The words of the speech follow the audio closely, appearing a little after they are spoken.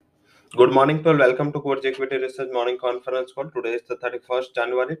Good morning to all. Welcome to Coach Equity Research Morning Conference Call. Today is the 31st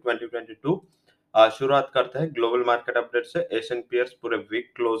January 2022. शुरुआत करते हैं global market update से। Asian piers पूरे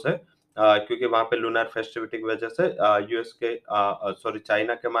week close है क्योंकि वहां पे लूनर फेस्टिविटी की वजह से यूएस के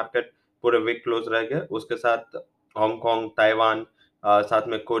चाइना के मार्केट पूरे वीक क्लोज रह गए। उसके साथ हांगकांग, ताइवान, साथ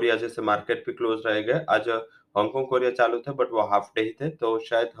में कोरिया जैसे मार्केट भी क्लोज रह गए। आज हांगकांग कोरिया चालू थे बट वो हाफ डे ही थे, तो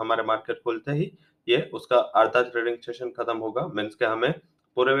शायद हमारे मार्केट खुलते ही ये उसका आधा ट्रेडिंग सेशन खत्म होगा। मीन्स के हमें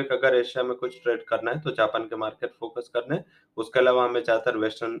पूरे वीक अगर एशिया में कुछ ट्रेड करना है तो जापान के मार्केट फोकस करने, उसके अलावा हमें ज्यादातर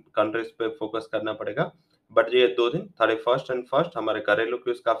वेस्टर्न कंट्रीज पे फोकस करना पड़ेगा। बट ये 2 दिन 31st एंड फर्स्ट हमारे घरेलू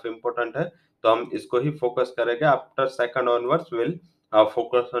क्यूज काफी इंपॉर्टेंट है, तो हम इसको ही फोकस करेंगे। After second onwards will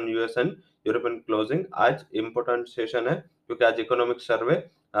focus on US and European closing. आज इंपॉर्टेंट सेशन है क्योंकि आज इकोनॉमिक सर्वे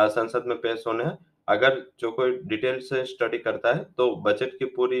संसद में पेश होने हैं। अगर जो कोई डिटेल से स्टडी करता है तो बजट की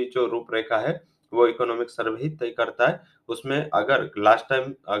पूरी जो रूपरेखा है वो इकोनॉमिक सर्वे ही तय करता है। उसमें अगर लास्ट टाइम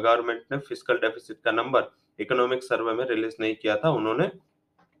गवर्नमेंट ने फिस्कल डेफिसिट का नंबर इकोनॉमिक सर्वे में रिलीज नहीं किया था, उन्होंने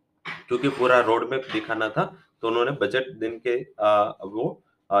क्योंकि पूरा रोड मैप दिखाना था, तो उन्होंने बजट दिन के वो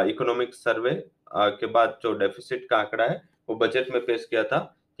इकोनॉमिक सर्वे के बाद जो डेफिसिट का आंकड़ा है वो बजट में पेश किया था।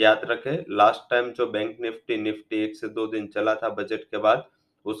 याद रखें लास्ट टाइम जो बैंक निफ्टी निफ्टी 1 से 2 दिन चला था बजट के बाद,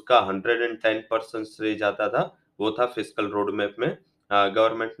 उसका 110% से जाता था, वो था फिस्कल रोड मैप में।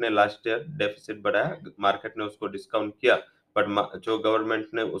 गवर्नमेंट ने लास्ट ईयर डेफिसिट बढ़ाया, मार्केट ने उसको डिस्काउंट किया, बट जो गवर्नमेंट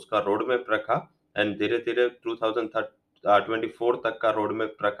ने उसका रोड मैप रखा एंड धीरे धीरे 2024 तक का रोड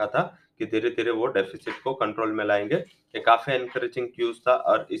मैप रखा था कि धीरे धीरे वो डेफिसिट को कंट्रोल में लाएंगे। ये काफी एनकरेजिंग न्यूज था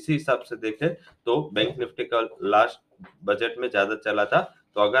और इसी हिसाब से देखें तो बैंक निफ्टी का लास्ट बजट में ज्यादा चला था,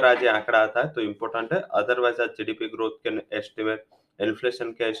 तो अगर आज ये आंकड़ा आता है तो इम्पोर्टेंट है। अदरवाइज आज जीडीपी ग्रोथ के एस्टिमेट,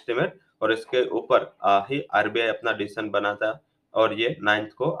 इन्फ्लेशन के एस्टिमेट और इसके ऊपर ही आरबीआई अपना डिसीजन बनाता है, और ये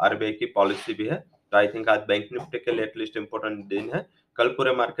 9th को आरबीआई की पॉलिसी भी है। तो आई थिंक आज बैंक निफ्टी के लिए एटलीस्ट इम्पोर्टेंट दिन है। कल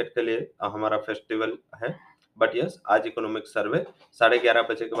पूरे मार्केट के लिए हमारा फेस्टिवल है, बट यस आज इकोनॉमिक सर्वे 11:30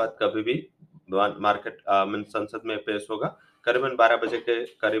 बजे के बाद कभी भी मार्केट संसद में पेश होगा। करीबन 12 बजे के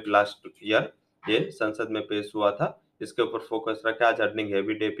करीब लास्ट ईयर ये संसद में पेश हुआ था। इसके ऊपर फोकस रखा। आज अर्निंग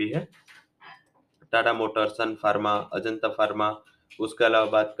हेवी डे भी है। Tata Motors, Sun Pharma, Ajanta Pharma, उसके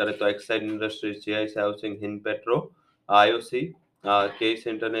अलावा बात करें तो Exide Industries, GIC Housing, Hind Petro, IOC, Case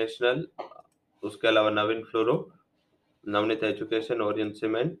International, उसके अलावा Navin Fluoro, Navneet Education, Orient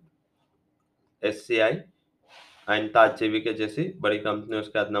Cement, SCI and Taj GVK जैसी बड़ी कंपनियों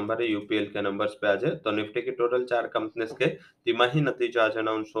के आज नंबर है। यूपीएल के नंबर्स पे आज है। तो निफ्टी की टोटल 4 कंपनीज के तिमाही नतीजे आज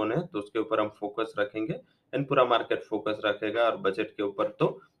अनाउंस होने हैं, तो उसके ऊपर हम फोकस रखेंगे एंड पूरा मार्केट फोकस रखेगा। और बजट के ऊपर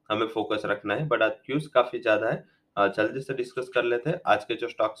तो हमें फोकस रखना है, बट आज क्यूज काफी ज्यादा है। जल्दी से डिस्कस कर लेते हैं आज के जो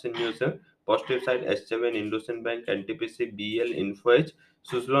स्टॉक्स इन न्यूज है। Positive side एस7, इंडोसिन bank, NTPC, BL, Info Edge,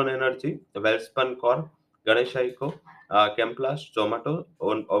 Suzlon energy, Welspun Corp, Ganesh eco, कैम्प्लास्ट, Zomato,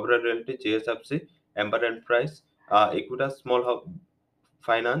 Oberoi realty, GSFC, amber enterprise, Equitas Small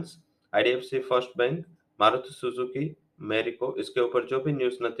finance, IDFC first bank, Maruti Suzuki, Marico, इसके ऊपर जो भी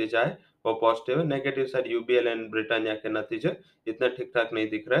न्यूज नतीजा है वो पॉजिटिव है। Negative side UBL and Britannia के नतीजे इतने ठीक ठाक नहीं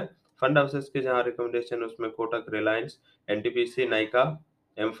दिख रहे हैं। फंड हाउसेस के जहां रिकमेंडेशन उसमें कोटक, रिलायंस, एनटीपीसी, नाइका,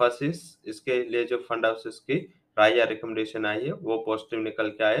 एम्फासिस, इसके लिए जो फंड हाउसेस की राय या रिकमेंडेशन आई है वो पॉजिटिव निकल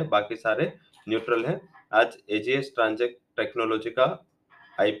के आए, बाकी सारे न्यूट्रल है। आज एजीएस ट्रांजेक्ट टेक्नोलॉजी का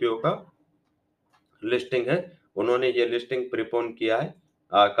आईपीओ का लिस्टिंग है, उन्होंने ये लिस्टिंग प्रीपोन किया है।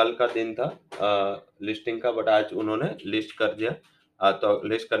 कल का दिन था लिस्टिंग का, बट आज उन्होंने लिस्ट कर दिया। तो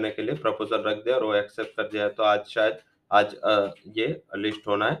लिस्ट करने के लिए प्रपोजल रख दिया और वो एक्सेप्ट कर दिया है, तो आज शायद आज ये लिस्ट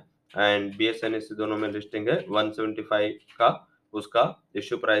होना है। एंड बीएसएनएस दोनों में लिस्टिंग है। 175 का उसका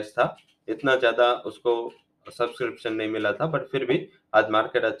इश्यू प्राइस था, इतना ज्यादा उसको सब्सक्रिप्शन नहीं मिला था, बट फिर भी आज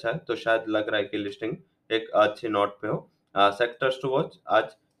मार्केट अच्छा है, तो शायद लग रहा है कि लिस्टिंग एक अच्छी नोट पे हो। सेक्टर्स टू वॉच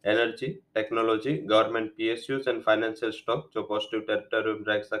आज energy, technology, government PSUs and financial stock जो पॉजिटिव टेरिटरी में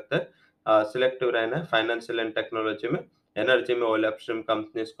रह सकते हैं। सिलेक्टिव रहना है फाइनेंशियल एंड टेक्नोलॉजी में। एनर्जी में ऑयल अपस्ट्रीम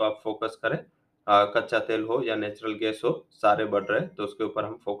कंपनीज को आप फोकस करें। कच्चा तेल हो या नेचुरल गैस हो, सारे बढ़ रहे हैं, तो उसके ऊपर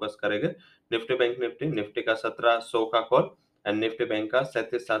हम फोकस करेंगे। निफ्टी बैंक निफ्टी, निफ्टी का 1700 का कॉल एंड निफ्टी बैंक का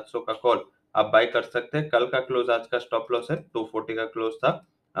 37,700 का कॉल आप बाय कर सकते हैं। कल का क्लोज आज का स्टॉप लॉस है 240 का क्लोज था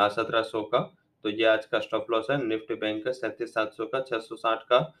 1700 का, तो ये आज का स्टॉप लॉस है। निफ्टी बैंक का 37,700 का 660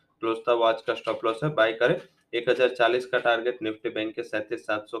 का क्लोज था, वो आज का स्टॉप लॉस है। बाय करें। 1040 का टारगेट निफ्टी बैंक के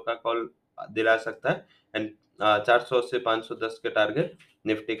 37,700 का कॉल दिला सकता है एंड 480 510 के टारगेट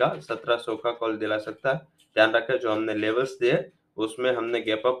निफ्टी का 1700 का कॉल दिला सकता है। ध्यान रखें जो हमने लेवल्स दिए उसमें हमने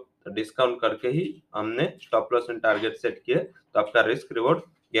गैप अप डिस्काउंट करके ही हमने stop loss and target set किए, तो आपका risk reward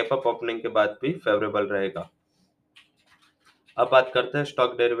gap up opening के बाद भी फेवरेबल रहेगा। अब बात करते हैं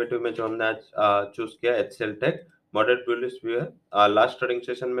स्टॉक डेरिवेटिव में जो हमने आज चूज किया, HCL take. Moderate bullish view है। लास्ट ट्रेडिंग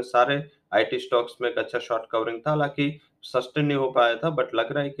सेशन में सारे आईटी स्टॉक्स में एक अच्छा शॉर्ट कवरिंग था, हालांकि सस्टेन नहीं हो पाया था, बट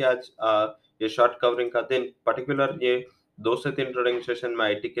लग रहा है कि आज ये शॉर्ट कवरिंग का दिन पर्टिकुलर ये 2 से 3 ट्रेडिंग सेशन में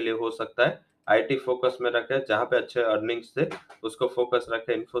आईटी के लिए हो सकता है। आईटी फोकस में रखे, जहां पे अच्छे अर्निंग्स थे उसको फोकस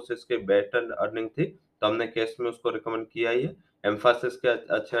रखे। इन्फोसिस के बेटर अर्निंग थी तो हमने केस में उसको रिकमेंड किया ही है। एम्फासिस के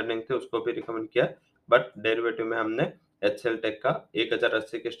अच्छे अर्निंग थे, उसको भी रिकमेंड किया, बट डेरिवेटिव में हमने एचसीएल टेक का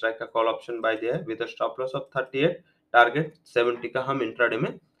 1080 के स्ट्राइक का कॉल ऑप्शन बाय दिया है with stop loss of 38, target 70 का हम इंट्राडे में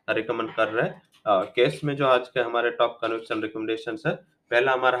रिकमेंड कर रहे हैं। केस में जो आज के हमारे टॉप कन्विक्शन रिकमेंडेशंस है,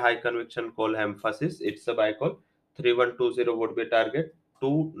 पहला हमारा हाई कन्विक्शन कॉल है Mphasis, it's a bye call, 3120 would be target,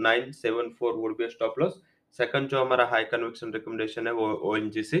 2974 would be stop loss. Second जो हमारा हाई कन्विक्शन रिकमेंडेशन है वो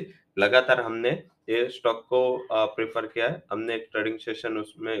ओएनजीसी, लगातार हमने ये स्टॉक को प्रेफर किया है। हमने एक ट्रेडिंग सेशन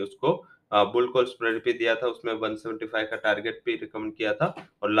उसमें उसको बुल कॉल स्प्रेड भी दिया था, उसमें 175 का टारगेट भी रिकमेंड किया था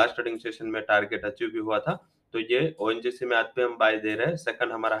और लास्ट ट्रेडिंग सेशन में टारगेट अचीव भी हुआ था। तो ये ओएनजीसी में आज पे हम बाय दे रहे हैं।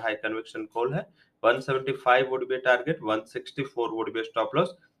 सेकंड हमारा हाई कन्विक्शन कॉल है, 175 would be target, 164 would be stop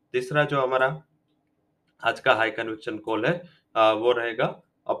loss. तीसरा जो हमारा आज का हाई कन्विक्शन कॉल है वो रहेगा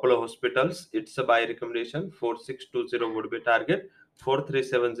Apollo hospitals, it's a bye recommendation, 4620 would be target,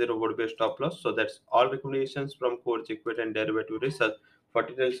 4370 would be stop loss. So that's all recommendations from Core Equity and Derivative Research. For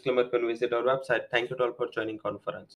detailed disclaimer, can visit our website. Thank you all for joining conference.